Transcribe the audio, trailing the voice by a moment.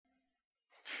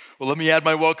Well, let me add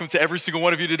my welcome to every single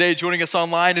one of you today joining us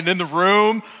online and in the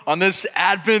room on this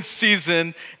Advent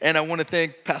season. And I want to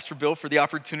thank Pastor Bill for the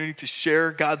opportunity to share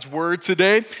God's word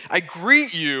today. I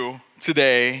greet you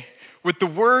today with the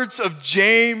words of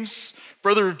James,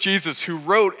 brother of Jesus, who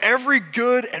wrote, "Every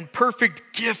good and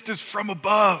perfect gift is from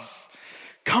above,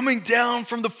 coming down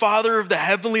from the Father of the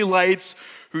heavenly lights,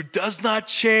 who does not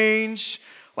change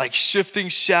like shifting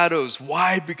shadows."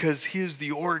 Why? Because he is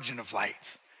the origin of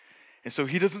light. And so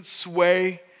he doesn't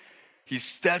sway. He's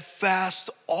steadfast,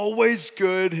 always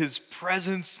good. His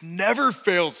presence never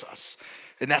fails us.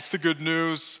 And that's the good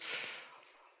news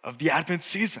of the Advent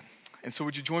season. And so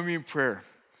would you join me in prayer?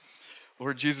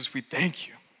 Lord Jesus, we thank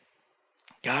you.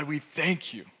 God, we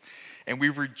thank you. And we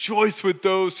rejoice with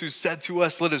those who said to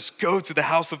us, "Let us go to the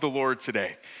house of the Lord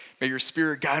today." May your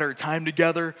Spirit guide our time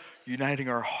together, uniting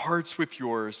our hearts with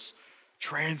yours.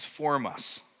 Transform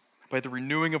us by the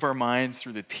renewing of our minds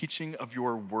through the teaching of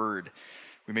your word.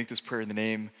 We make this prayer in the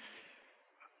name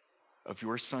of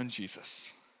your Son,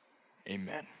 Jesus.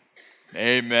 Amen.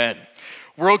 Amen.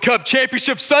 World Cup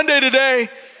Championship Sunday today.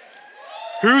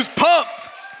 Who's pumped?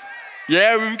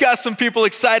 Yeah, we've got some people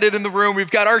excited in the room. We've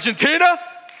got Argentina.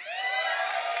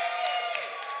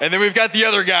 And then we've got the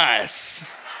other guys.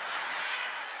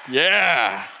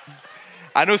 Yeah.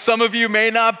 I know some of you may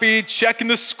not be checking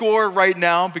the score right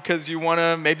now because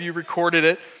maybe you recorded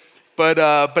it, but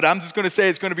I'm just going to say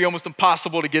it's going to be almost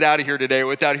impossible to get out of here today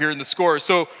without hearing the score.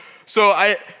 So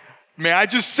may I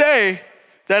just say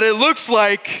that it looks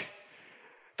like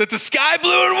that the sky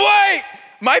blue and white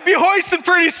might be hoisting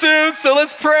pretty soon. So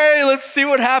let's pray. Let's see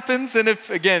what happens. And if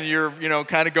again you're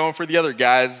kind of going for the other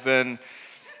guys, then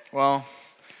well,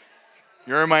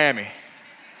 you're in Miami.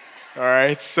 All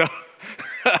right, so.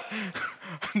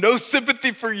 No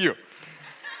sympathy for you.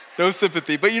 No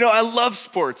sympathy. But I love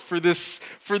sports for this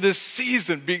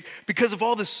season because of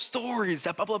all the stories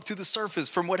that bubble up to the surface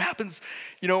from what happens,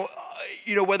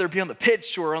 whether it be on the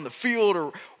pitch or on the field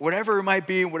or whatever it might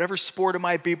be, whatever sport it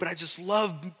might be. But I just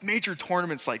love major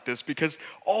tournaments like this because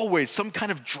always some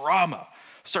kind of drama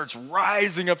starts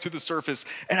rising up to the surface.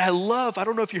 And I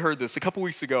don't know if you heard this a couple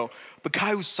weeks ago,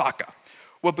 Bukayo Saka.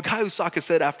 What Bukayo Saka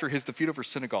said after his defeat over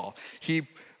Senegal, he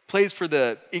plays for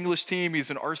the English team. He's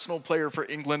an Arsenal player for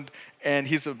England, and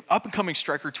he's an up-and-coming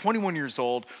striker, 21 years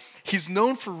old. He's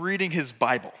known for reading his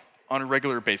Bible on a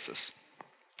regular basis.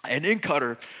 And in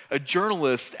Qatar, a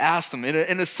journalist asked him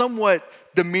in a somewhat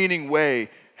demeaning way,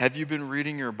 "Have you been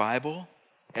reading your Bible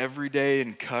every day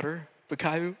in Qatar,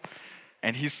 Bukayo?"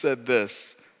 And he said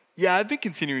this, "Yeah, I've been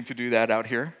continuing to do that out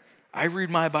here. I read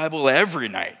my Bible every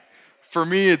night. For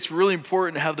me, it's really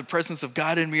important to have the presence of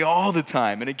God in me all the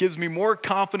time, and it gives me more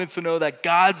confidence to know that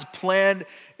God's plan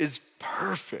is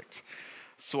perfect,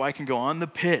 so I can go on the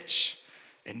pitch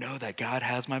and know that God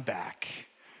has my back."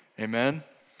 Amen?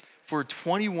 For a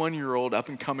 21-year-old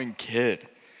up-and-coming kid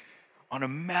on a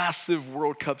massive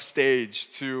World Cup stage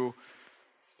to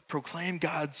proclaim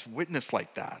God's witness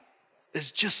like that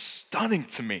is just stunning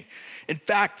to me. In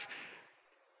fact,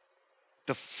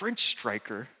 the French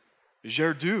striker,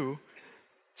 Giroud,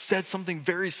 said something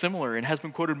very similar and has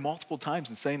been quoted multiple times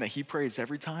in saying that he prays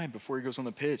every time before he goes on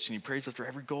the pitch, and he prays after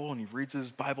every goal, and he reads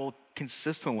his Bible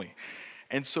consistently.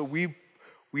 And so we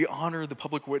honor the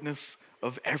public witness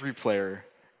of every player,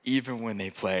 even when they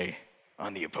play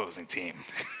on the opposing team.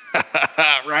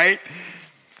 Right?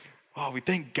 Oh, we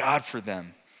thank God for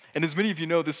them. And as many of you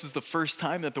know, this is the first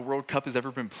time that the World Cup has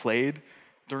ever been played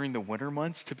during the winter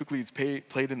months. Typically, it's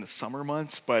played in the summer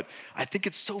months, but I think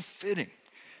it's so fitting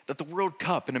that the World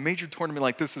Cup in a major tournament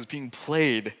like this is being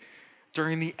played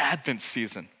during the Advent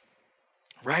season,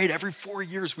 right? Every 4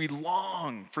 years, we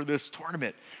long for this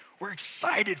tournament. We're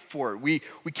excited for it. We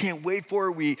can't wait for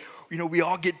it. We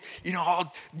all get,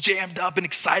 all jammed up and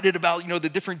excited about, the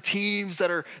different teams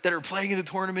that are playing in the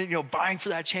tournament, vying for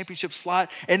that championship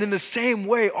slot. And in the same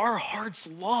way, our hearts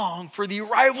long for the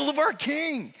arrival of our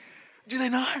King. Do they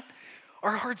not?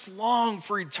 Our hearts long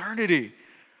for eternity,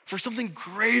 for something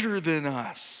greater than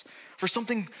us, for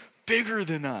something bigger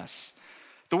than us.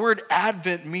 The word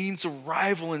Advent means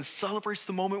arrival and celebrates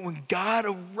the moment when God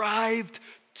arrived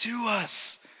to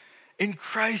us in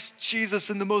Christ Jesus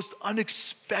in the most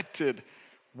unexpected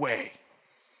way,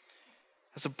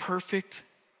 as a perfect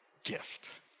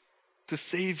gift to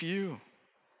save you,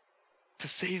 to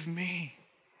save me,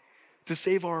 to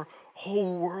save our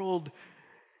whole world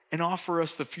and offer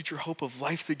us the future hope of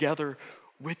life together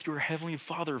with your Heavenly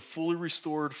Father, fully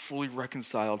restored, fully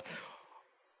reconciled,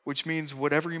 which means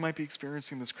whatever you might be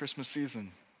experiencing this Christmas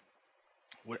season,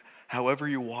 however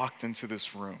you walked into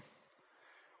this room,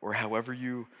 or however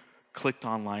you clicked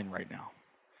online right now,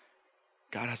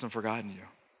 God hasn't forgotten you.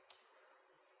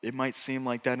 It might seem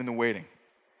like that in the waiting,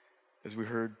 as we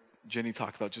heard Jenny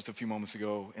talk about just a few moments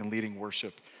ago in leading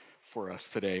worship for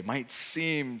us today. It might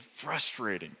seem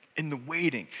frustrating in the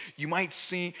waiting. You might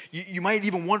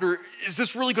even wonder, is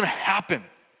this really going to happen?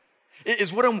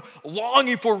 Is what I'm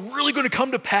longing for really going to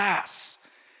come to pass?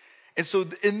 And so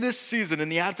in this season, in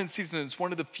the Advent season, it's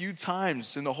one of the few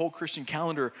times in the whole Christian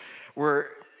calendar where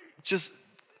just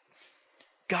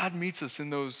God meets us in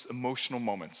those emotional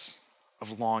moments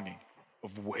of longing,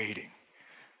 of waiting.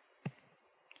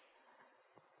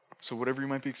 So whatever you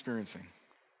might be experiencing,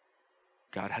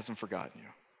 God hasn't forgotten you.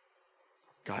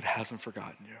 God hasn't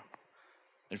forgotten you.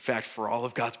 In fact, for all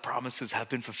of God's promises have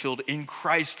been fulfilled in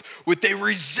Christ with a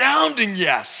resounding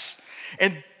yes.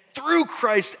 And through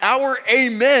Christ, our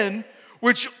amen,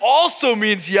 which also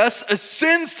means yes,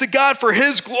 ascends to God for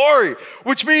his glory,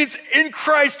 which means in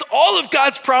Christ, all of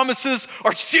God's promises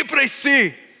are sempre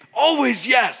si, always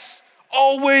yes,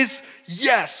 always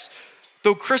yes.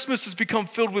 Though Christmas has become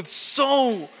filled with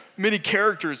so many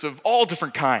characters of all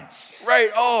different kinds, right?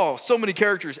 Oh, so many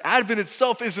characters. Advent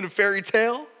itself isn't a fairy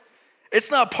tale. It's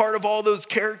not part of all those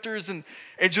characters and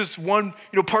just one,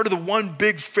 part of the one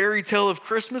big fairy tale of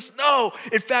Christmas. No,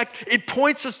 in fact, it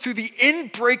points us to the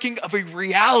inbreaking of a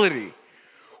reality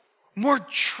more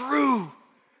true,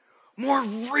 more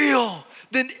real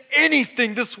than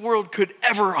anything this world could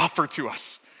ever offer to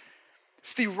us.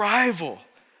 It's the arrival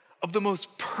of the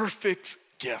most perfect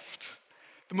gift.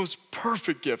 The most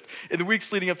perfect gift. In the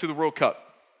weeks leading up to the World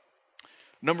Cup,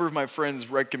 a number of my friends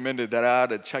recommended that I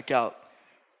ought to check out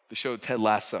the show Ted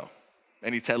Lasso.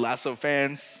 Any Ted Lasso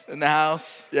fans in the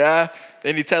house? Yeah?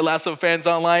 Any Ted Lasso fans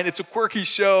online? It's a quirky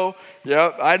show.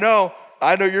 Yep, I know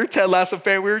you're a Ted Lasso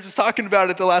fan. We were just talking about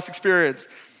it at the last experience.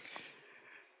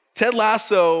 Ted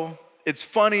Lasso, it's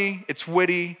funny, it's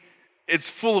witty, it's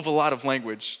full of a lot of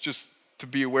language, just to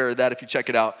be aware of that if you check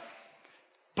it out.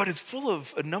 But it's full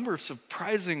of a number of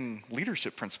surprising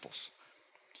leadership principles.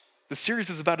 The series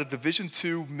is about a Division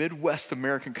II Midwest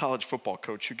American college football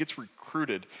coach who gets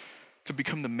recruited to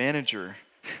become the manager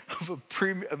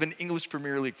of an English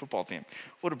Premier League football team.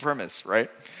 What a premise, right?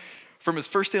 From his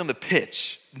first day on the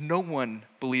pitch, no one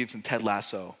believes in Ted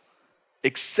Lasso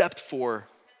except for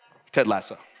Ted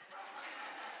Lasso.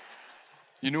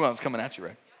 You knew I was coming at you,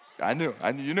 right? I knew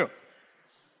you knew.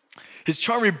 His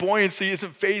charming buoyancy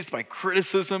isn't fazed by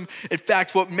criticism. In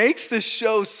fact, what makes this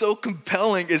show so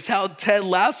compelling is how Ted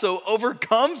Lasso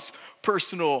overcomes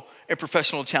personal and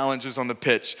professional challenges on the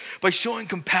pitch by showing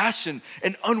compassion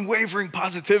and unwavering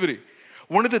positivity.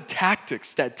 One of the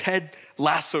tactics that Ted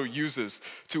Lasso uses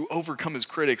to overcome his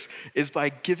critics is by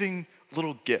giving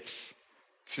little gifts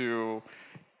to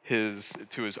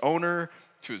his owner,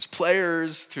 to his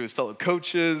players, to his fellow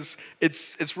coaches.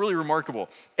 It's really remarkable.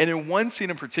 And in one scene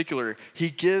in particular,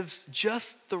 he gives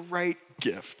just the right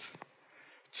gift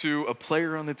to a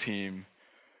player on the team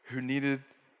who needed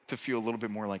to feel a little bit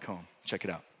more like home. Check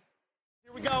it out.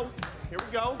 Here we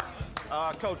go.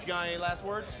 Coach, you got any last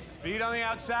words? Speed on the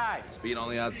outside. Speed on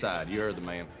the outside. You heard the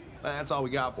man. That's all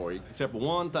we got for you, except for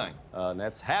one thing. And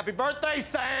that's happy birthday,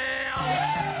 Sam!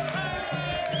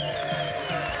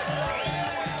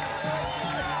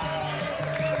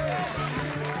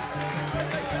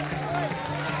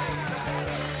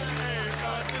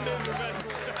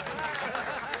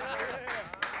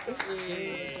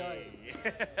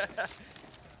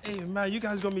 Hey, man, you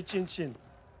guys got me chin-chin.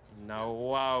 No,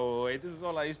 wow. Hey, this is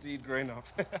all I used to eat growing up.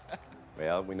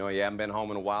 Well, we know you haven't been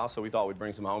home in a while, so we thought we'd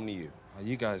bring some home to you.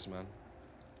 You guys, man.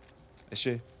 Is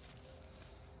she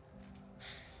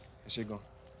gone?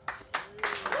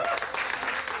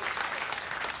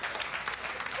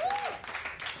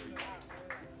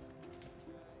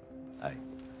 Hey,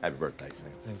 happy birthday, Sam.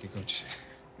 Thank you, Coach.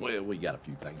 Well, we got a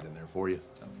few things in there for you.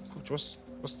 Coach,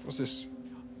 what's this?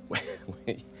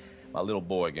 My little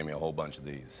boy gave me a whole bunch of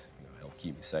these. Help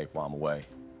keep me safe while I'm away.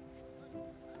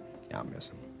 Yeah, I miss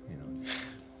him,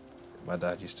 My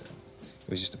dad used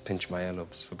to pinch my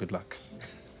earlobes for good luck.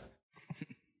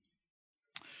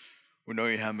 We know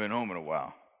you haven't been home in a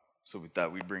while, so we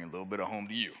thought we'd bring a little bit of home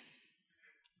to you.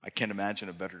 I can't imagine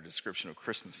a better description of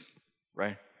Christmas,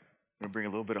 right? We bring a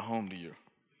little bit of home to you.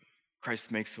 Christ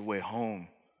makes a way home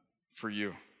for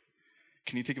you.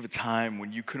 Can you think of a time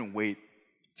when you couldn't wait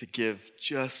to give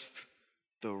just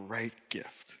the right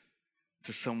gift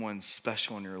to someone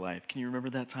special in your life? Can you remember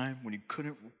that time when you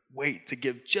couldn't wait to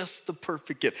give just the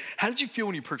perfect gift? How did you feel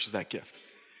when you purchased that gift?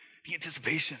 The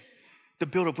anticipation, the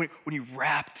buildup, when you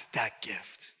wrapped that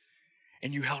gift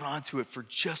and you held on to it for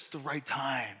just the right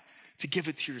time to give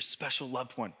it to your special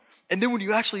loved one. And then when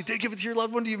you actually did give it to your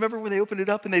loved one, do you remember when they opened it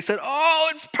up and they said, oh,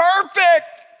 it's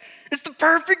perfect. It's the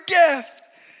perfect gift.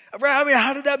 Right? I mean,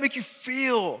 how did that make you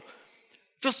feel?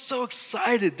 Feels so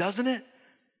excited, doesn't it?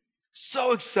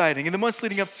 So exciting. In the months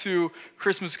leading up to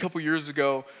Christmas a couple years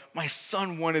ago, my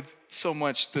son wanted so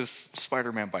much this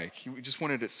Spider-Man bike. He just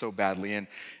wanted it so badly. And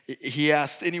he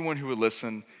asked anyone who would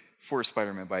listen for a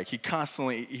Spider-Man bike.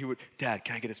 He would, Dad,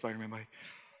 can I get a Spider-Man bike?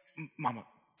 Mama,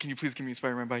 can you please give me a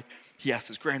Spider-Man bike? He asked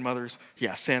his grandmothers. He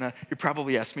asked Santa. He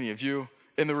probably asked many of you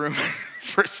in the room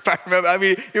for a Spider-Man. I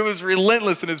mean, it was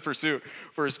relentless in his pursuit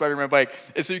for a Spider-Man bike.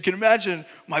 And so you can imagine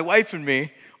my wife and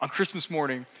me on Christmas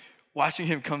morning watching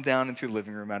him come down into the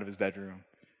living room out of his bedroom,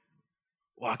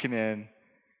 walking in,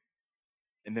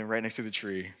 and then right next to the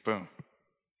tree, boom,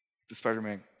 the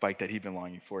Spider-Man bike that he'd been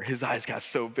longing for. His eyes got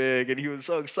so big and he was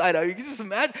so excited. You can just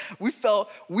imagine, we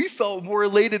felt more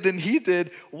elated than he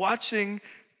did watching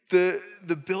the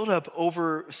buildup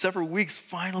over several weeks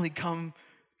finally come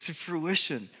to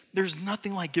fruition. There's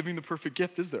nothing like giving the perfect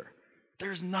gift, is there?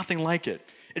 There's nothing like it.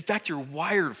 In fact, you're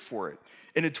wired for it.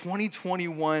 In a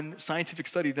 2021 scientific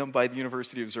study done by the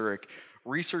University of Zurich,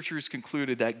 researchers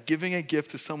concluded that giving a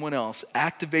gift to someone else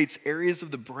activates areas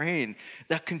of the brain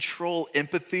that control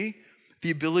empathy,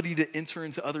 the ability to enter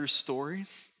into others'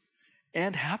 stories,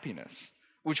 and happiness,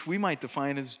 which we might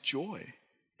define as joy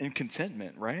and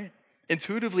contentment, right?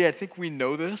 Intuitively, I think we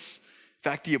know this. In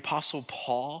fact, the Apostle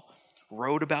Paul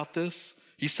wrote about this.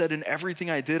 He said, in everything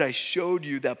I did, I showed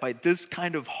you that by this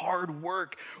kind of hard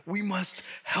work, we must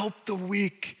help the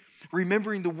weak.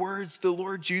 Remembering the words the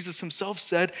Lord Jesus himself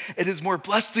said, it is more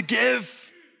blessed to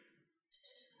give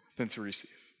than to receive.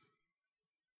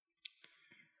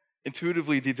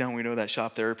 Intuitively, deep down, we know that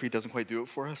shop therapy doesn't quite do it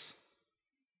for us,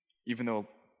 even though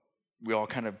we all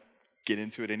kind of get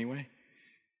into it anyway.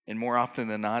 And more often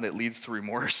than not, it leads to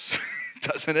remorse,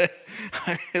 doesn't it?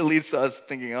 It leads to us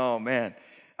thinking, oh man,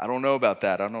 I don't know about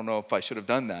that. I don't know if I should have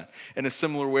done that. In a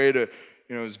similar way to,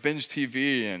 is binge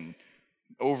TV and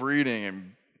overeating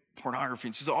and pornography,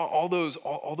 and just all those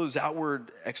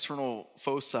outward external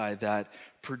foci that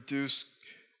produce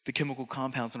the chemical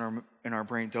compounds in our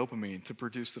brain, dopamine, to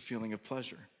produce the feeling of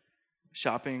pleasure.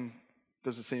 Shopping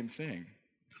does the same thing.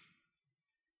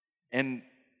 And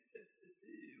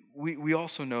we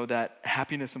also know that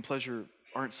happiness and pleasure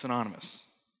aren't synonymous,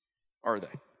 are they?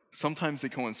 Sometimes they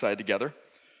coincide together.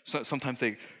 So sometimes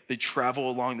they travel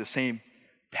along the same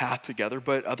path together,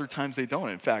 but other times they don't.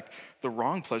 In fact, the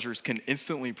wrong pleasures can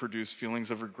instantly produce feelings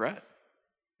of regret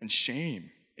and shame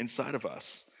inside of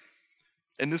us.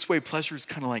 In this way, pleasure is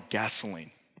kind of like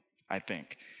gasoline, I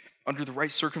think. Under the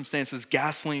right circumstances,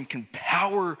 gasoline can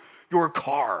power your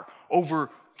car over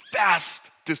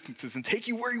vast distances and take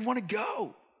you where you want to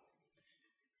go.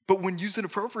 But when used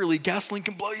inappropriately, gasoline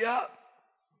can blow you up.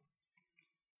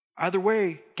 Either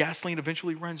way, gasoline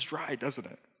eventually runs dry, doesn't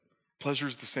it? Pleasure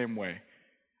is the same way.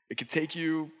 It can take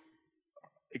you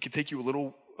a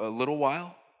little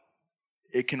while.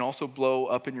 It can also blow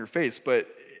up in your face, but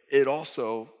it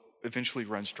also eventually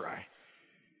runs dry.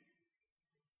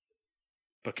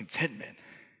 But contentment,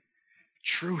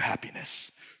 true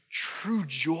happiness, true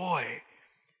joy,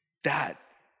 that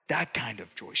kind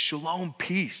of joy, shalom,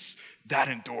 peace, that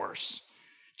endures.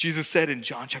 Jesus said in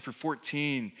John chapter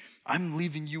 14, I'm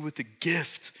leaving you with a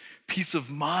gift, peace of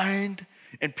mind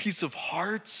and peace of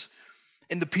heart.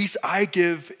 And the peace I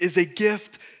give is a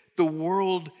gift the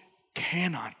world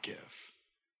cannot give.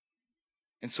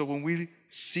 And so when we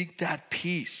seek that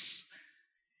peace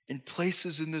in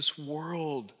places in this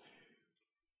world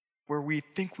where we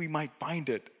think we might find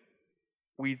it,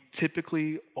 we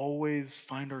typically always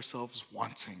find ourselves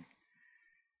wanting.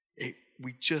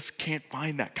 We just can't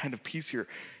find that kind of peace here.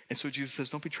 And so Jesus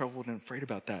says, don't be troubled and afraid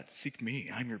about that. Seek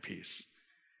me, I'm your peace.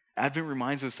 Advent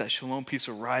reminds us that shalom peace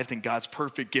arrived in God's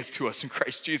perfect gift to us in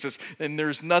Christ Jesus. And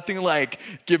there's nothing like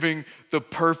giving the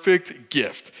perfect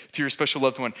gift to your special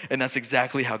loved one. And that's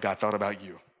exactly how God thought about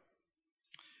you.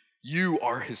 You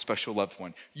are his special loved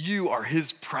one. You are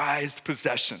his prized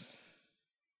possession.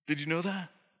 Did you know that?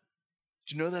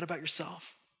 Did you know that about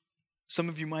yourself? Some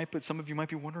of you might, but some of you might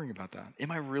be wondering about that.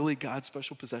 Am I really God's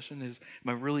special possession? Am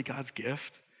I really God's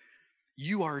gift?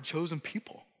 You are a chosen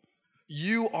people.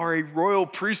 You are a royal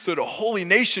priesthood, a holy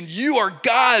nation. You are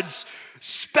God's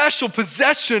special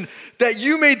possession, that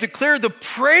you may declare the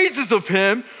praises of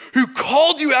him who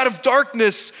called you out of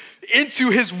darkness into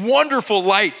his wonderful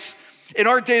light. In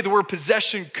our day, the word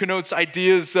possession connotes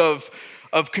ideas of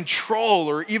control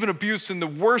or even abuse in the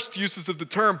worst uses of the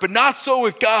term, but not so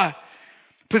with God.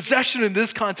 Possession in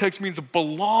this context means a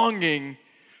belonging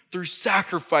through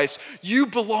sacrifice. You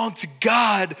belong to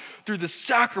God through the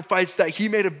sacrifice that he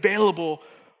made available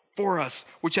for us,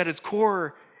 which at its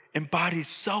core embodies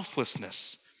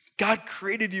selflessness. God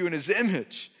created you in his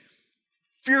image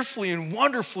fearfully and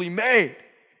wonderfully made.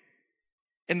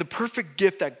 And the perfect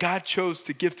gift that God chose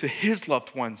to give to his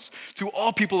loved ones, to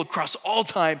all people across all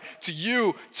time, to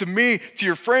you, to me, to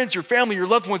your friends, your family, your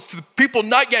loved ones, to the people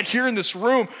not yet here in this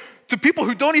room, to people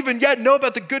who don't even yet know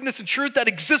about the goodness and truth that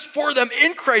exists for them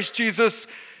in Christ Jesus.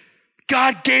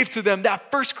 God gave to them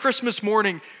that first Christmas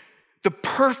morning the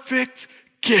perfect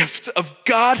gift of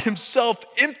God himself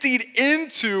emptied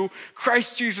into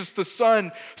Christ Jesus the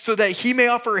Son so that he may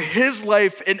offer his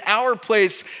life in our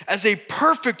place as a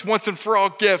perfect once and for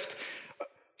all gift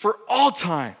for all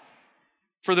time,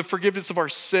 for the forgiveness of our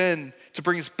sin, to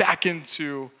bring us back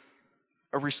into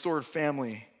a restored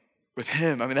family with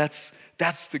him. I mean,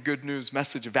 that's the good news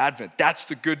message of Advent. That's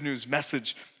the good news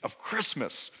message of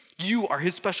Christmas. You are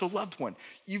his special loved one.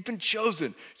 You've been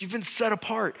chosen. You've been set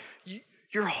apart.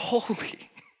 You're holy.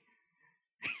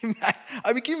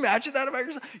 I mean, can you imagine that about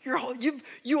yourself?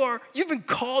 You've been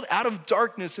called out of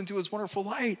darkness into his wonderful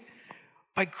light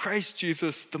by Christ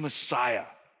Jesus, the Messiah.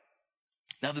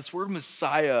 Now, this word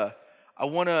Messiah, I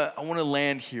wanna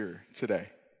land here today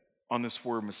on this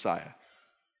word Messiah.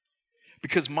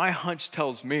 Because my hunch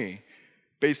tells me,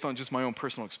 based on just my own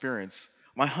personal experience,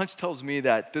 my hunch tells me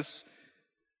that this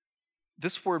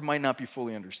word might not be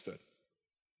fully understood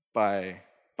by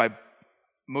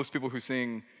most people who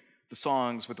sing the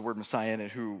songs with the word Messiah in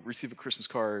it, who receive a Christmas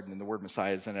card and the word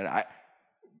Messiah is in it. I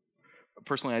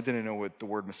didn't know what the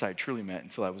word Messiah truly meant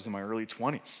until I was in my early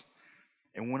 20s.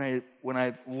 And when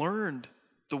I learned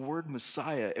the word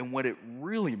Messiah and what it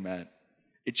really meant,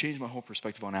 it changed my whole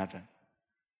perspective on Advent.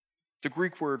 The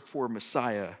Greek word for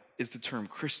Messiah is the term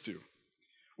Christou,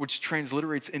 which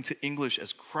transliterates into English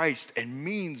as Christ and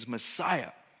means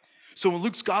Messiah. So in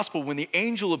Luke's gospel, when the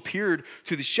angel appeared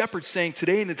to the shepherds saying,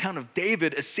 "Today in the town of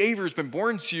David, a Savior has been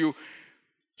born to you,"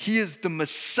 he is the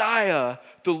Messiah,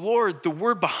 the Lord. The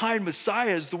word behind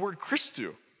Messiah is the word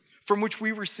Christou, from which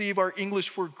we receive our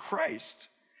English word Christ.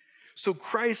 So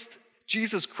Christ,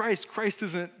 Jesus Christ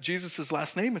isn't Jesus'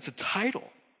 last name, it's a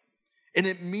title. And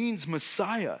it means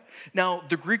Messiah. Now,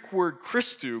 the Greek word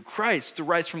Christou, Christ,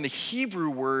 derives from the Hebrew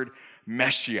word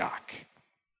Meshiach,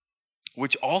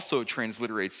 which also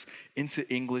transliterates into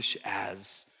English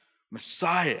as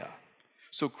Messiah.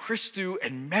 So Christou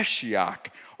and Meshiach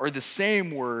are the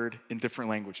same word in different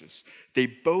languages. They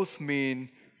both mean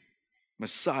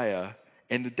Messiah,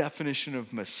 and the definition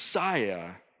of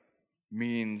Messiah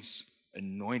means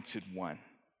anointed one.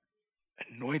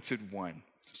 Anointed one.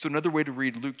 So another way to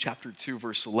read Luke chapter 2,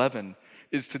 verse 11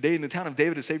 is, "Today in the town of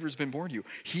David, a Savior has been born to you."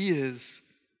 He is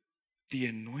the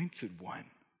anointed one.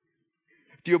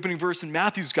 The opening verse in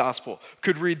Matthew's gospel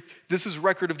could read, "This is a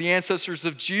record of the ancestors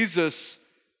of Jesus,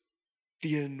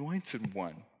 the anointed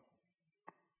one."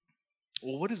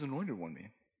 Well, what does anointed one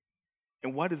mean?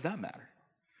 And why does that matter?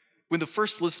 When the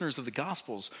first listeners of the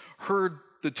gospels heard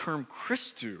the term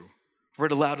Christou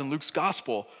read aloud in Luke's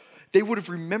gospel, they would have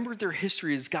remembered their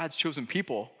history as God's chosen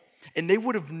people, and they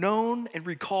would have known and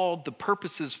recalled the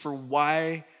purposes for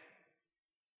why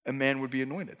a man would be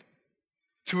anointed.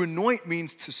 To anoint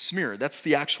means to smear. That's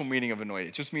the actual meaning of anoint.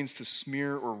 It just means to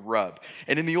smear or rub.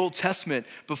 And in the Old Testament,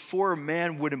 before a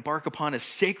man would embark upon a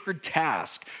sacred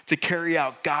task to carry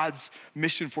out God's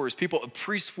mission for his people, a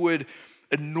priest would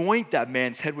anoint that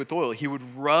man's head with oil. He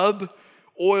would rub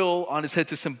oil on his head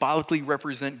to symbolically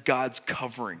represent God's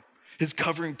covering, his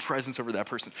covering presence over that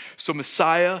person. So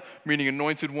Messiah, meaning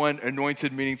anointed one,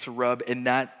 anointed meaning to rub, and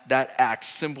that act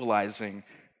symbolizing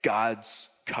God's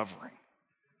covering.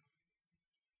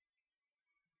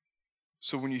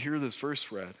 So when you hear this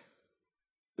verse read,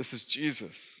 this is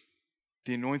Jesus,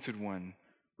 the anointed one,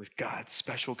 with God's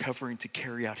special covering to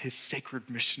carry out his sacred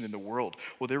mission in the world.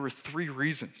 Well, there were 3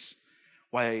 reasons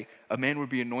why a man would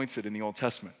be anointed in the Old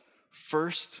Testament.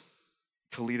 First,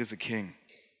 to lead as a king.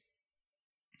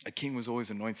 A king was always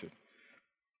anointed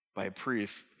by a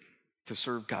priest to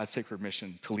serve God's sacred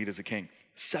mission, to lead as a king.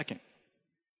 Second,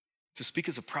 to speak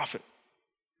as a prophet.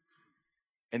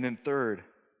 And then third,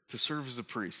 to serve as a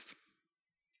priest.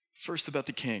 First, about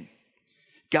the king.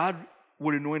 God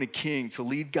would anoint a king to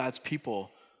lead God's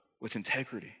people with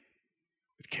integrity,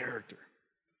 with character.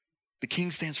 The king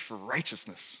stands for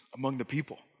righteousness among the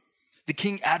people. The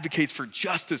king advocates for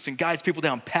justice and guides people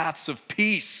down paths of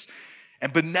peace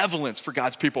and benevolence for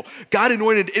God's people. God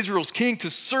anointed Israel's king to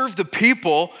serve the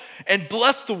people and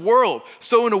bless the world.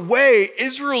 So in a way,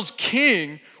 Israel's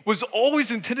king was always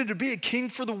intended to be a king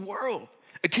for the world,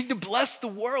 a king to bless the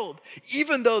world,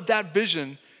 even though that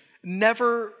vision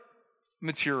never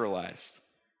materialized.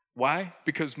 Why?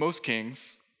 Because most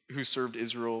kings who served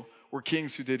Israel were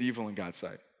kings who did evil in God's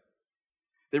sight.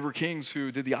 They were kings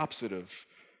who did the opposite of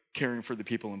caring for the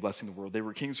people and blessing the world. They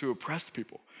were kings who oppressed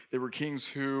people. They were kings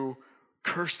who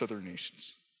cursed other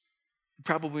nations. You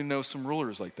probably know some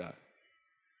rulers like that.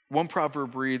 One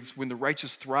proverb reads, when the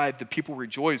righteous thrive, the people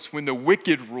rejoice. When the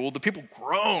wicked rule, the people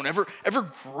groan. Ever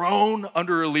groan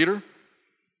under a leader?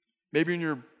 Maybe in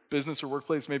your business or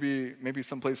workplace, maybe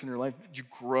someplace in your life, did you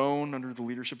groan under the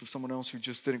leadership of someone else who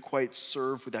just didn't quite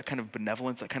serve with that kind of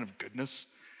benevolence, that kind of goodness?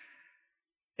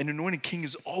 An anointed king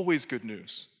is always good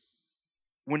news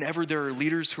whenever there are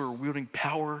leaders who are wielding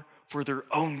power for their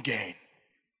own gain.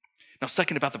 Now,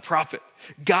 second, about the prophet.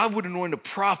 God would anoint a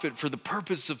prophet for the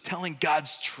purpose of telling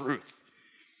God's truth.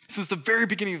 Since the very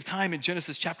beginning of time in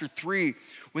Genesis chapter 3,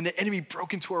 when the enemy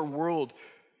broke into our world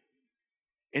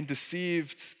and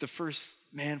deceived the first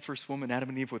man, first woman, Adam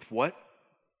and Eve, with what?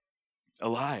 A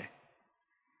lie.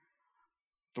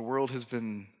 The world has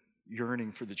been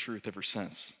yearning for the truth ever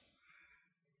since.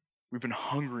 We've been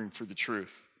hungering for the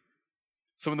truth.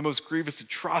 Some of the most grievous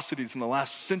atrocities in the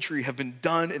last century have been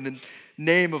done in the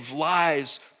name of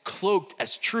lies cloaked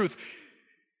as truth.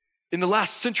 In the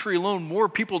last century alone, more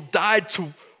people died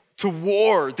to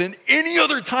war than any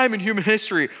other time in human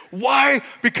history. Why?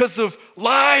 Because of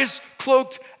lies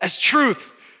cloaked as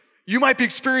truth. You might be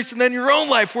experiencing that in your own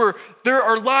life where there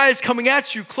are lies coming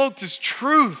at you cloaked as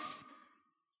truth.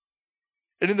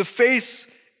 And in the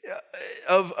face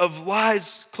of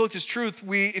lies cloaked as truth,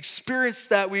 we experience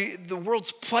the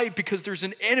world's plight because there's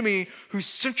an enemy whose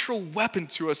central weapon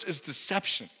to us is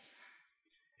deception.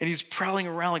 And he's prowling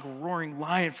around like a roaring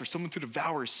lion for someone to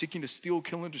devour, seeking to steal,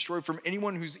 kill, and destroy from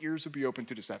anyone whose ears would be open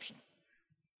to deception.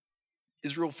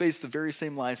 Israel faced the very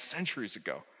same lies centuries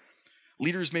ago.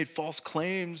 Leaders made false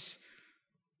claims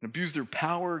and abused their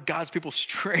power. God's people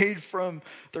strayed from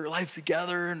their life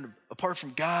together and apart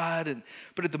from God.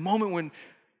 But at the moment when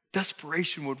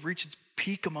desperation would reach its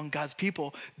peak among God's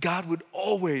people, God would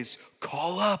always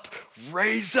call up,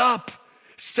 raise up,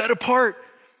 set apart,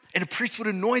 and a priest would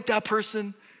anoint that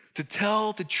person to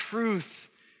tell the truth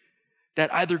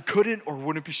that either couldn't or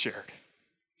wouldn't be shared.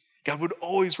 God would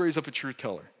always raise up a truth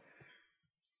teller.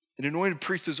 An anointed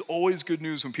priest is always good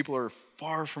news when people are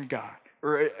far from God.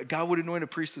 Or God would anoint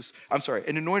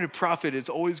an anointed prophet is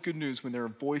always good news when there are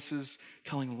voices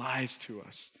telling lies to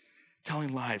us.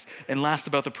 Telling lies. And last,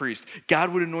 about the priest.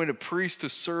 God would anoint a priest to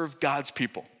serve God's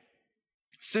people.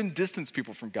 Sin distanced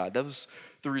people from God. That was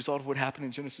the result of what happened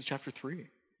in Genesis chapter 3.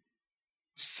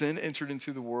 Sin entered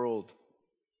into the world,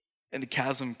 and the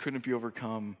chasm couldn't be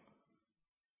overcome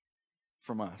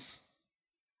from us.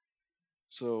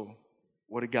 So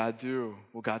what did God do?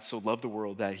 Well, God so loved the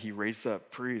world that he raised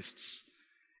up priests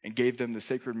and gave them the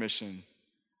sacred mission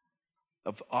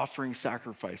of offering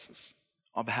sacrifices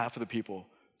on behalf of the people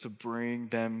to bring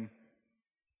them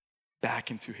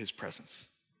back into his presence.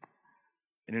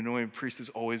 An anointed priest is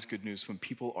always good news when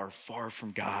people are far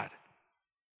from God.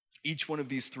 Each one of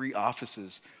these three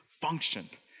offices functioned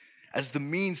as the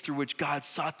means through which God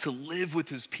sought to live with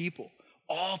his people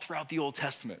all throughout the Old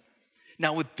Testament.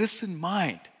 Now, with this in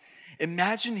mind,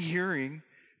 imagine hearing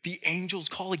the angels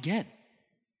call again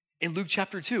in Luke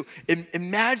chapter 2.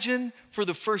 Imagine for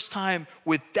the first time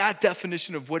with that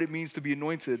definition of what it means to be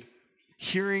anointed,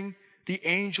 hearing the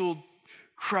angel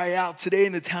cry out, today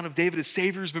in the town of David, a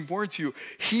Savior has been born to you.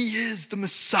 He is the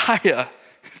Messiah,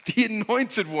 the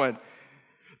anointed one,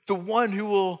 the one who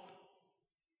will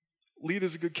lead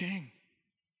as a good king,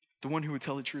 the one who would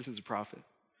tell the truth as a prophet,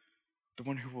 the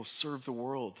one who will serve the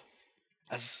world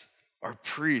as our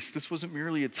priest. This wasn't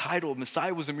merely a title.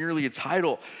 Messiah wasn't merely a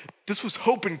title. This was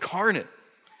hope incarnate.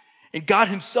 And God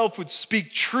himself would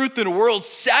speak truth in a world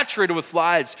saturated with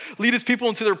lies, lead his people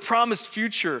into their promised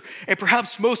future, and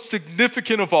perhaps most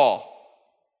significant of all,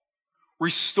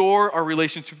 restore our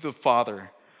relationship to the Father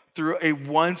through a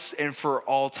once and for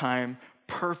all time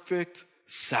perfect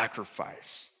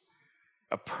sacrifice,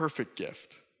 a perfect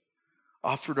gift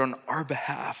offered on our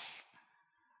behalf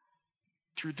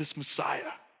through this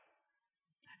Messiah,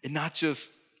 and not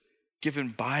just given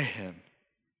by him,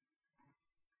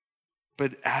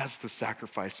 but as the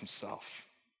sacrifice himself.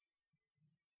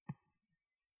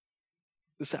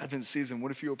 This Advent season, what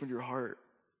if you opened your heart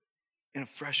in a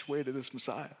fresh way to this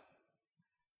Messiah?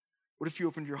 What if you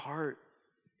opened your heart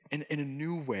in a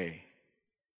new way,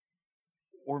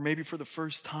 or maybe for the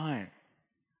first time,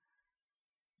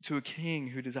 to a king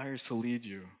who desires to lead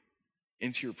you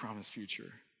into your promised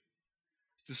future,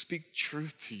 to speak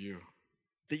truth to you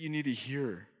that you need to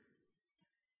hear,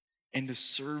 and to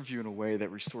serve you in a way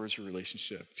that restores your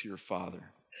relationship to your Father?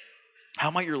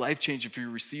 How might your life change if you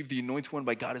receive the anointed one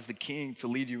by God as the king to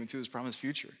lead you into his promised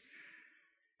future?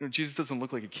 You know, Jesus doesn't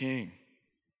look like a king.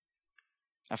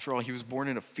 After all, he was born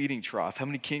in a feeding trough. How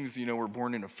many kings do you know were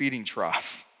born in a feeding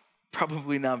trough?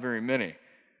 Probably not very many.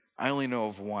 I only know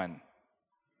of one.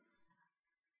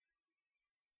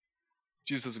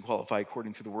 Jesus doesn't qualify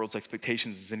according to the world's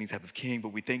expectations as any type of king, but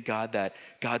we thank God that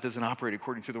God doesn't operate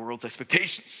according to the world's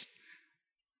expectations.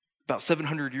 About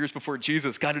 700 years before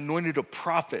Jesus, God anointed a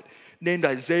prophet named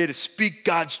Isaiah to speak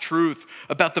God's truth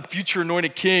about the future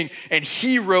anointed king. And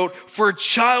he wrote, "For a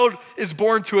child is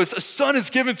born to us, a son is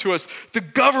given to us. The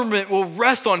government will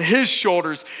rest on his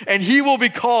shoulders, and he will be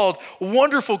called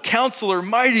Wonderful Counselor,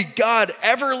 Mighty God,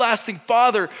 Everlasting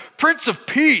Father, Prince of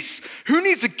Peace." Who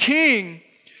needs a king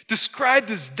described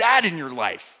as that in your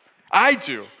life? I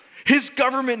do. His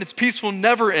government and his peace will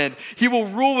never end. He will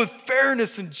rule with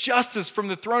fairness and justice from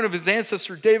the throne of his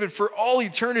ancestor David for all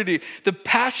eternity. The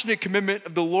passionate commitment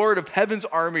of the Lord of heaven's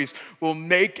armies will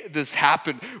make this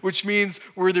happen, which means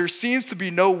where there seems to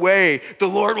be no way, the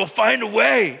Lord will find a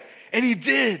way. And he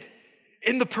did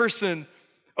in the person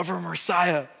of our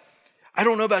Messiah. I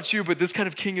don't know about you, but this kind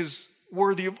of king is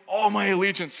worthy of all my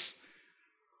allegiance,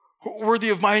 worthy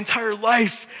of my entire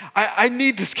life. I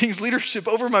need this king's leadership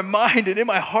over my mind and in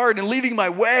my heart and leading my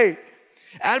way.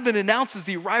 Advent announces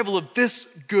the arrival of this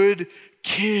good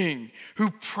king who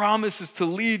promises to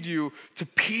lead you to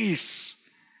peace,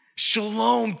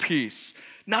 shalom peace,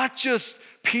 not just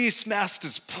peace masked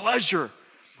as pleasure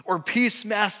or peace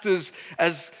masked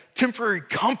as temporary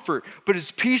comfort, but as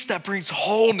peace that brings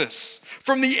wholeness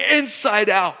from the inside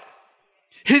out.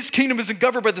 His kingdom isn't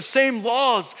governed by the same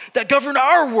laws that govern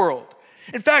our world.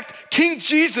 In fact, King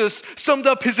Jesus summed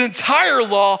up his entire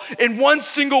law in one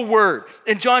single word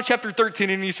in John chapter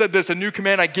 13, and he said this: "A new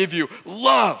command I give you,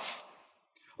 love.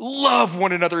 Love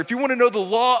one another." If you want to know the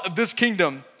law of this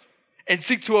kingdom and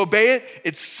seek to obey it,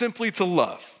 it's simply to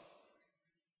love.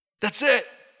 That's it.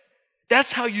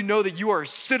 That's how you know that you are a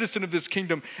citizen of this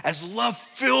kingdom, as love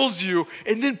fills you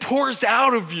and then pours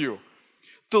out of you.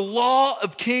 The law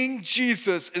of King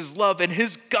Jesus is love, and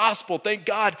his gospel, thank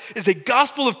God, is a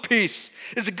gospel of peace,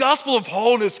 is a gospel of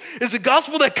wholeness, is a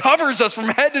gospel that covers us from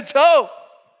head to toe.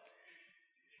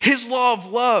 His law of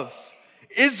love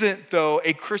isn't, though,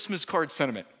 a Christmas card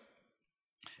sentiment.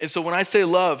 And so when I say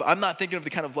love, I'm not thinking of the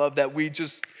kind of love that we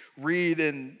just read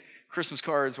in Christmas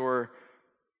cards or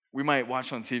we might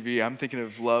watch on TV. I'm thinking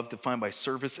of love defined by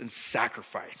service and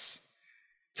sacrifice.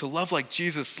 To love like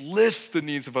Jesus lifts the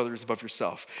needs of others above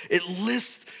yourself. It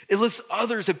lifts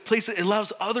others, it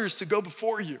allows others to go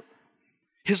before you.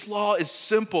 His law is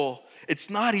simple. It's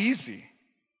not easy,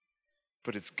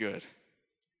 but it's good.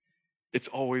 It's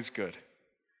always good.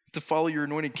 To follow your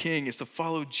anointed king is to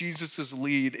follow Jesus'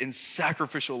 lead in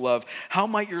sacrificial love. How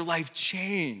might your life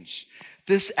change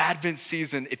this Advent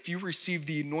season if you receive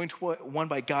the anointed one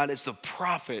by God as the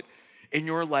prophet in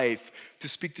your life to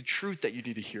speak the truth that you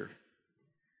need to hear?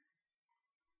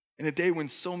 In a day when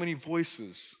so many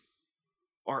voices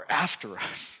are after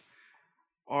us,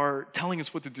 are telling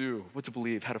us what to do, what to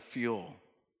believe, how to feel,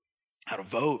 how to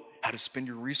vote, how to spend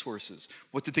your resources,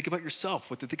 what to think about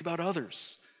yourself, what to think about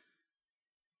others.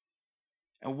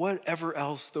 And whatever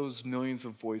else those millions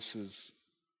of voices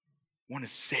want to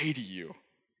say to you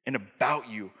and about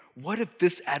you, what if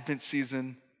this Advent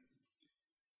season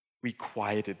we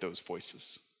quieted those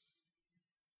voices?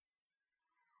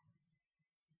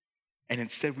 And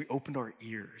instead we opened our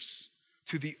ears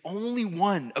to the only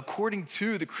one, according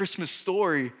to the Christmas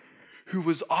story, who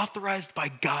was authorized by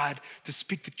God to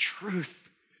speak the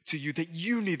truth to you that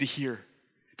you need to hear,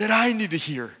 that I need to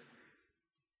hear.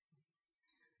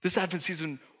 This Advent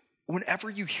season, whenever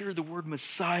you hear the word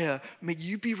Messiah, may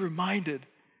you be reminded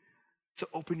to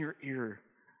open your ear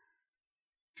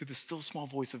to the still small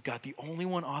voice of God, the only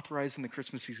one authorized in the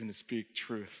Christmas season to speak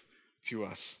truth to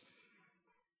us,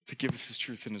 to give us his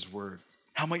truth in his word.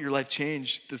 How might your life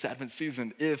change this Advent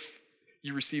season if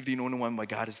you receive the anointed one by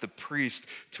God as the priest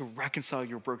to reconcile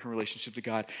your broken relationship to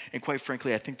God? And quite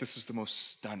frankly, I think this is the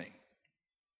most stunning.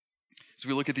 As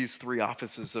we look at these three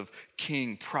offices of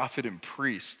king, prophet, and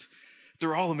priest,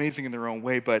 they're all amazing in their own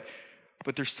way, but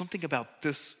there's something about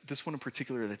this one in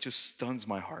particular that just stuns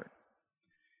my heart.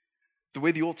 The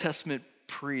way the Old Testament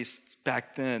priests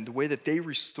back then, the way that they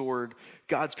restored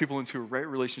God's people into a right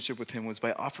relationship with him was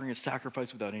by offering a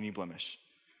sacrifice without any blemish.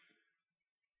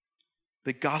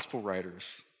 The gospel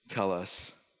writers tell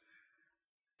us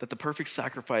that the perfect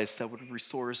sacrifice that would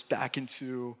restore us back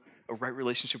into a right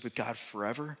relationship with God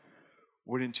forever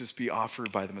wouldn't just be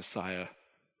offered by the Messiah,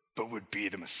 but would be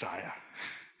the Messiah.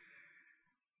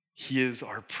 He is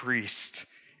our priest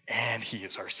and he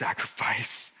is our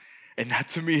sacrifice. And that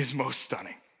to me is most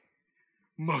stunning.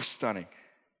 Most stunning.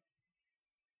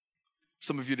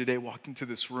 Some of you today walked into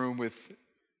this room with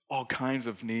all kinds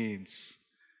of needs.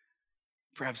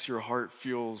 Perhaps your heart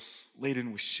feels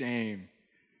laden with shame.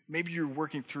 Maybe you're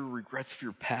working through regrets of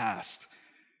your past.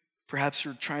 Perhaps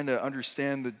you're trying to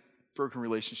understand the broken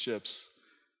relationships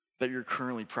that you're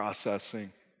currently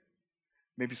processing.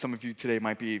 Maybe some of you today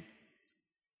might be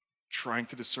trying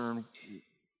to discern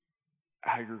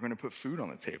how you're going to put food on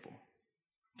the table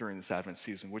during this Advent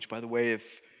season, which, by the way,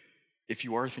 if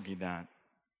you are thinking that,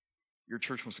 your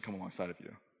church wants to come alongside of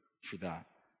you for that.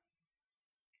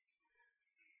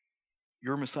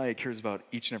 Your Messiah cares about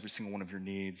each and every single one of your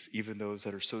needs, even those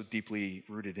that are so deeply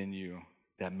rooted in you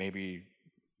that maybe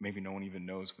no one even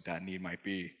knows what that need might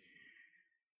be.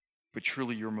 But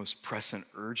truly, your most pressing,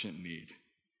 urgent need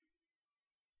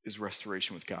is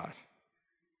restoration with God.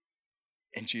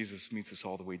 And Jesus meets us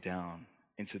all the way down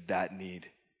into that need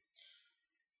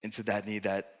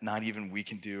that not even we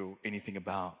can do anything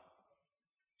about.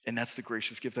 And that's the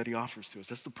gracious gift that he offers to us.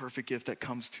 That's the perfect gift that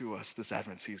comes to us this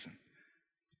Advent season.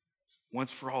 Once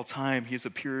for all time, he has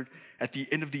appeared at the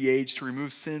end of the age to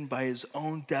remove sin by his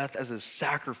own death as a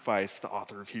sacrifice, the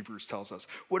author of Hebrews tells us.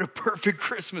 What a perfect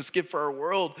Christmas gift for our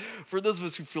world, for those of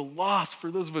us who feel lost,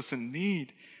 for those of us in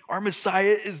need. Our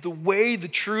Messiah is the way, the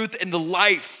truth, and the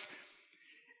life.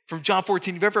 From John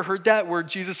 14, you've ever heard that, where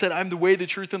Jesus said, I'm the way, the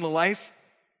truth, and the life?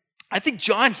 I think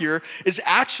John here is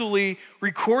actually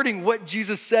recording what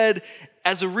Jesus said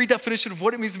as a redefinition of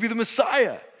what it means to be the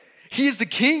Messiah. He's the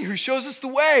king who shows us the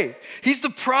way. He's the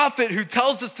prophet who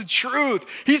tells us the truth.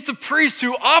 He's the priest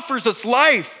who offers us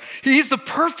life. He's the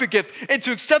perfect gift. And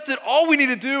to accept it, all we need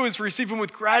to do is receive him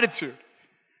with gratitude.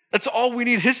 That's all we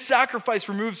need. His sacrifice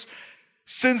removes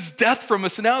sin's death from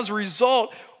us. And now as a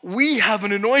result, we have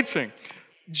an anointing.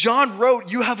 John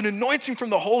wrote, you have an anointing from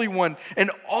the Holy One, and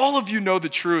all of you know the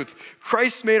truth.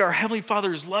 Christ made our Heavenly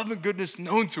Father's love and goodness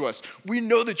known to us. We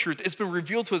know the truth. It's been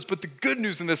revealed to us. But the good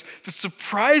news in this, the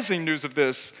surprising news of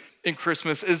this in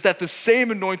Christmas, is that the same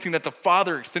anointing that the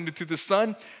Father extended to the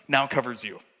Son now covers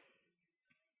you.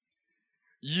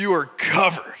 You are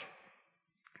covered.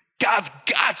 God's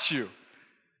got you.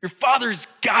 Your Father's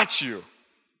got you,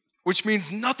 which means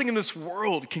nothing in this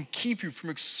world can keep you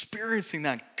from experiencing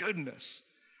that goodness.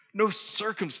 No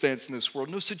circumstance in this world,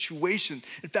 no situation.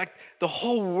 In fact, the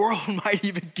whole world might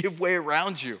even give way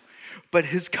around you, but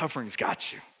his covering's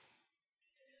got you.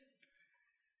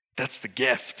 That's the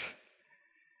gift.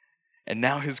 And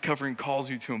now his covering calls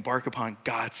you to embark upon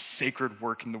God's sacred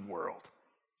work in the world.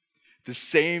 The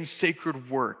same sacred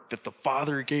work that the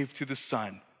Father gave to the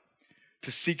Son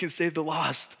to seek and save the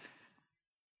lost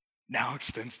now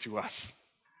extends to us.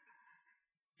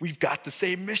 We've got the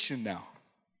same mission now.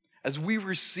 As we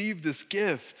receive this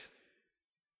gift,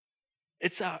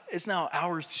 it's now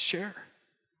ours to share.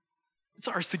 It's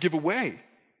ours to give away.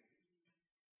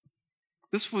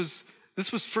 This was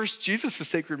first Jesus'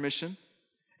 sacred mission,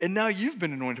 and now you've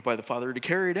been anointed by the Father to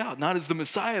carry it out, not as the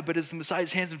Messiah, but as the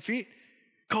Messiah's hands and feet,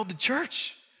 called the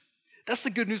church. That's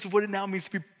the good news of what it now means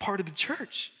to be part of the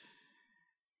church.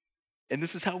 And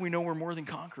this is how we know we're more than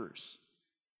conquerors,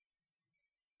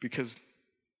 because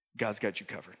God's got you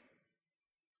covered.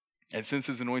 And since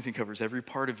his anointing covers every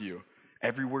part of you,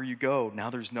 everywhere you go, now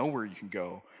there's nowhere you can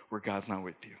go where God's not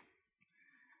with you.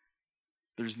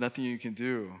 There's nothing you can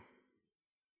do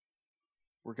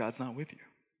where God's not with you.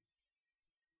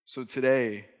 So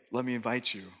today, let me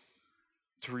invite you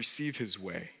to receive his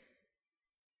way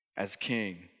as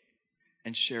king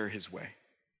and share his way.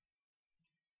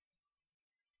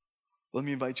 Let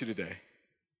me invite you today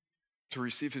to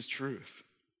receive his truth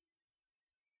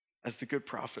as the good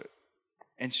prophet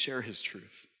and share his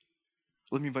truth.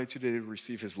 Let me invite you today to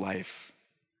receive his life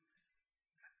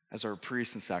as our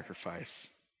priest and sacrifice,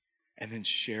 and then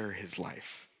share his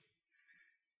life.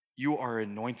 You are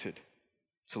anointed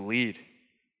to lead.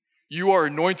 You are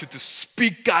anointed to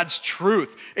speak God's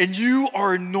truth, and you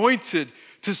are anointed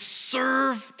to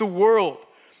serve the world.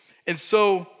 And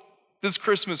so this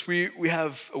Christmas, we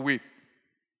have a week.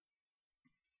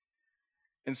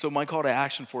 And so my call to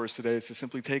action for us today is to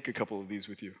simply take a couple of these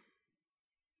with you.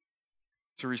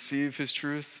 To receive his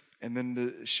truth and then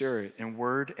to share it in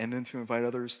word, and then to invite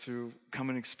others to come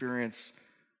and experience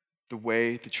the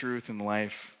way, the truth, and the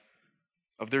life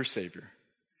of their Savior.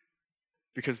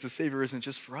 Because the Savior isn't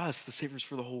just for us, the Savior is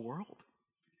for the whole world.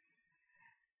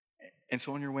 And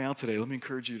so on your way out today, let me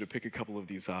encourage you to pick a couple of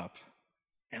these up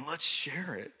and let's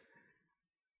share it.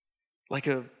 Like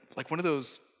one of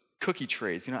those cookie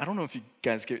trays. I don't know if you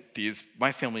guys get these.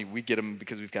 My family, we get them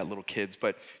because we've got little kids,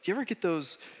 but do you ever get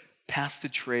those pass the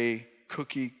tray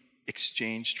cookie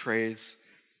exchange trays?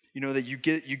 That you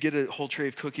get a whole tray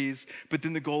of cookies, but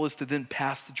then the goal is to then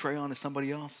pass the tray on to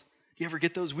somebody else. You ever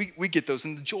get those? We get those.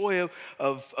 And the joy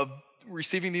of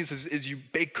receiving these is you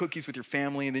bake cookies with your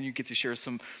family, and then you get to share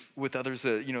some with others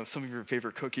that, some of your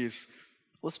favorite cookies.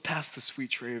 Let's pass the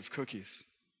sweet tray of cookies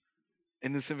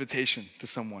in this invitation to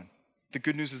someone. The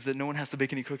good news is that no one has to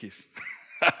bake any cookies.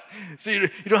 So you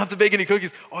don't have to bake any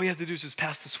cookies. All you have to do is just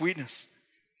pass the sweetness.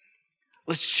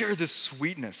 Let's share this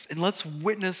sweetness, and let's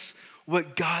witness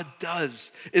what God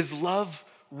does. Is love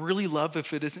really love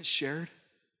if it isn't shared?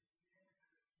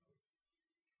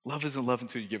 Love isn't love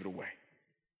until you give it away.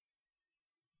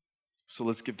 So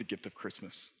let's give the gift of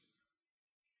Christmas.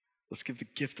 Let's give the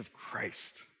gift of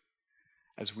Christ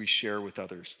as we share with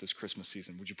others this Christmas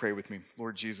season. Would you pray with me?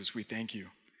 Lord Jesus, we thank you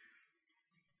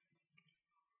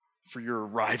for your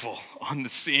arrival on the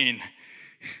scene,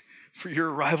 for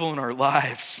your arrival in our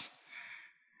lives.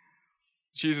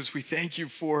 Jesus, we thank you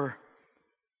for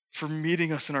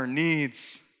meeting us in our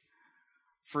needs,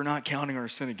 for not counting our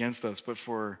sin against us, but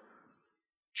for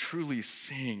truly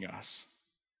seeing us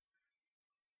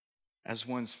as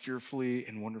ones fearfully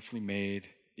and wonderfully made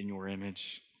in your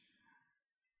image.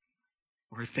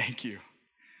 Lord, thank you.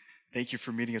 Thank you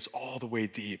for meeting us all the way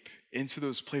deep into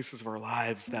those places of our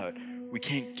lives that we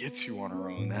can't get to on our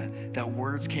own, that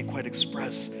words can't quite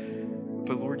express.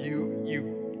 But Lord,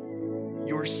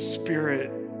 your Spirit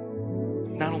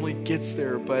not only gets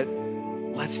there, but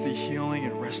lets the healing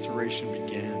and restoration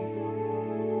begin.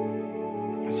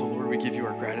 And so, Lord, we give you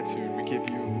our gratitude. We give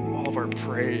you all of our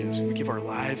praise. We give our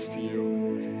lives to you.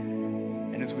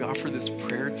 And as we offer this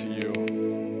prayer to you,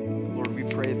 Lord, we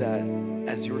pray that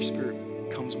as your Spirit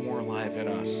comes more alive in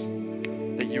us,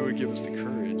 that you would give us the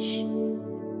courage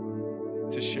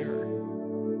to share.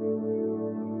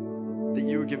 That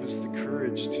you would give us the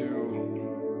courage to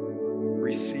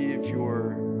receive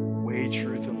your way,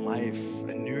 truth, and life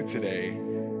anew today,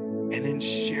 and then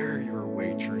share your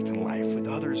way, truth, and life with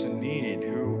others in need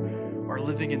who are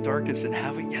living in darkness and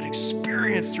haven't yet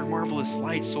experienced your marvelous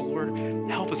light. So Lord,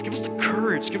 help us. Give us the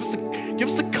courage. Give us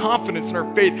the confidence in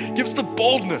our faith. Give us the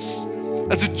boldness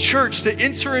as a church to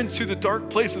enter into the dark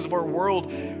places of our world,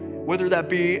 whether that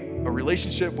be a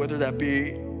relationship, whether that be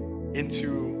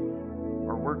into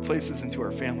our workplaces, into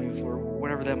our families, Lord,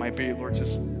 whatever that might be. Lord,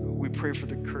 just we pray for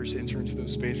the courage to enter into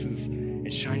those spaces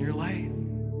and shine your light.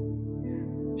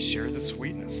 Share the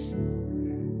sweetness.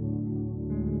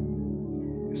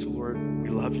 And so, Lord, we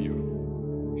love you,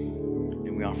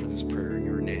 and we offer this prayer in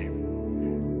your name.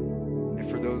 And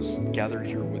for those gathered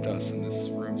here with us in this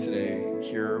room today,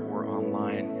 here or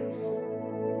online,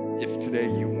 if today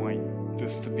you want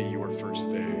this to be your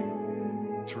first day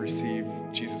to receive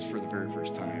Jesus for the very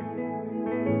first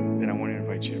time, then I want to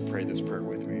invite you to pray this prayer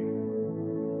with me.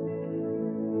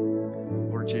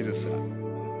 Lord Jesus,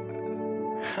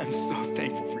 I'm so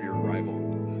thankful for your arrival.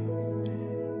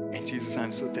 And Jesus,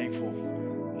 I'm so thankful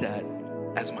that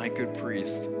as my good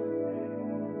priest,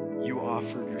 you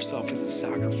offered yourself as a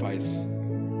sacrifice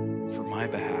for my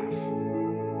behalf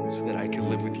so that I could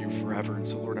live with you forever. And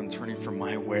so, Lord, I'm turning from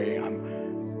my way. I'm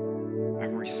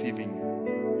receiving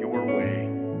your way.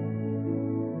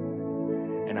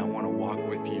 And I want to walk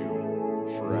with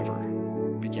you forever,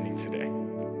 beginning today.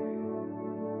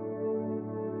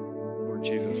 Lord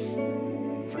Jesus,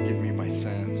 forgive me my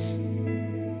sins.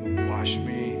 Wash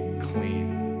me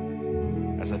clean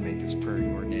as I make this prayer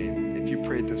in your name. If you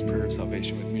prayed this prayer of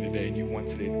salvation with me today and you want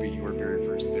today to be your very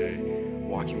first day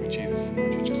walking with Jesus, then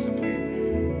would you just simply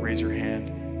raise your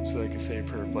hand so that I can say a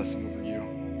prayer of blessing over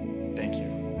you? Thank you.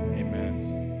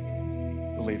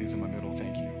 Amen. The ladies in my middle,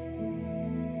 thank you.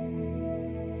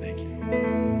 Thank you.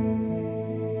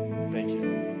 Thank you.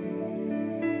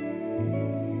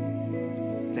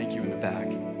 Thank you in the back.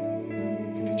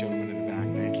 To the gentleman in the back,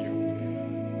 thank you.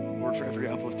 Lord, for every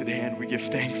uplifted hand, we give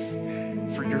thanks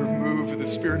for your move of the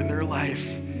Spirit in their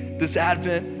life. This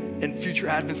Advent and future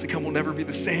Advents to come will never be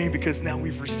the same because now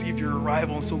we've received your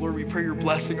arrival. And so, Lord, we pray your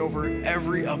blessing over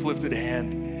every uplifted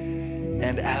hand.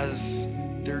 And as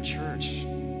their church,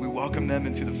 we welcome them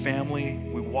into the family.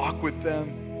 We walk with them.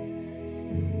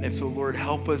 And so, Lord,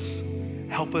 help us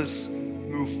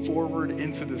move forward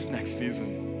into this next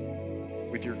season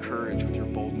with your courage, with your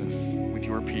boldness, with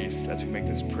your peace as we make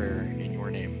this prayer in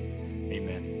your name.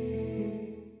 Amen.